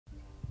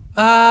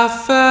I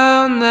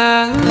found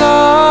that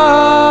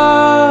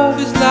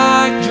love is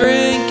like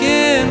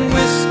drinking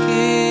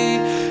whiskey,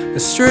 a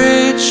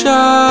straight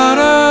shot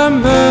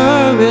of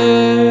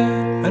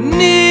bourbon, a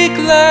neat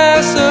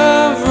glass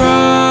of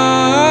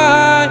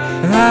rye.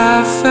 And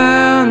I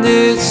found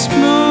it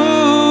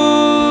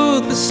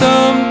smooth, but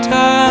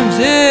sometimes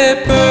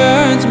it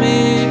burns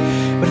me,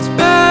 but it's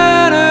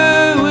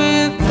better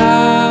with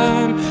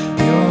time.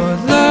 Your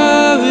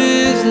love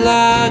is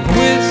like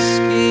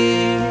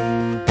whiskey.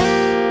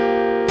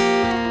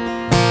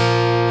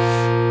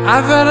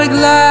 I've had a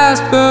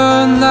glass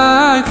burn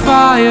like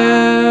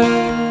fire,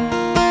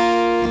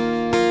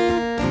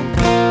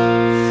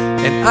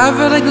 and I've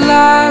had a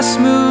glass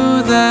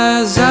smooth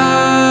as ice.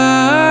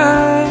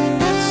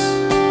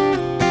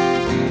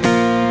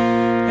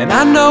 And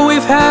I know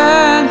we've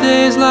had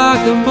days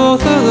like them,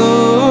 both of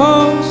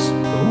those,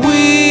 but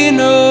we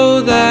know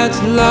that's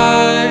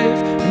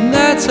life, and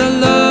that's how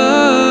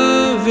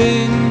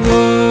loving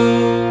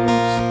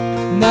goes.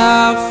 And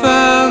I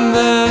found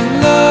that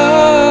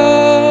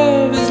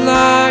love is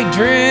like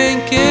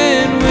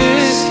drinking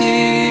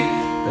whiskey,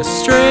 a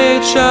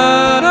straight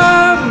shot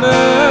of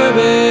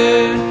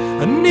bourbon,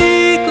 a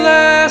neat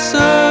glass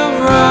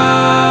of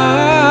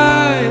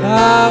rye.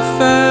 I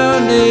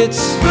found it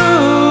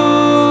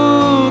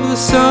smooth, but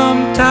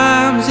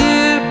sometimes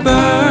it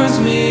burns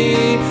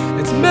me.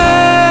 It's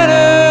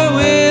better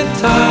with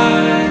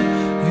time.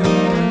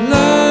 Your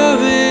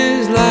love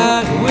is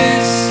like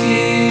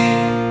whiskey.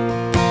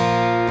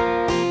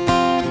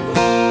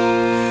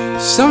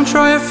 Some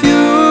try a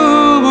few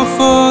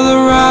before the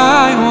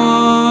right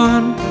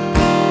one,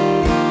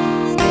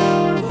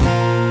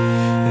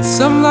 and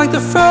some like the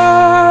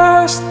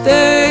first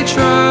they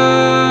try.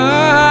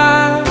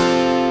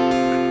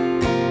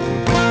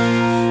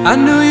 I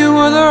knew you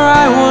were the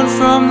right one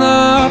from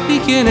the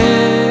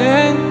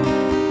beginning,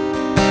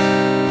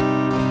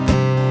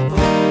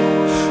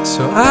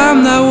 so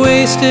I'm not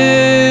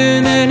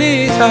wasting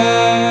any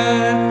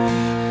time.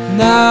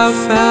 And I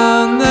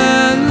found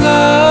that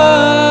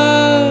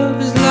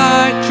love is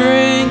like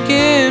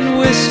drinking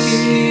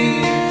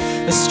whiskey,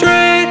 a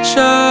straight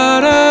shot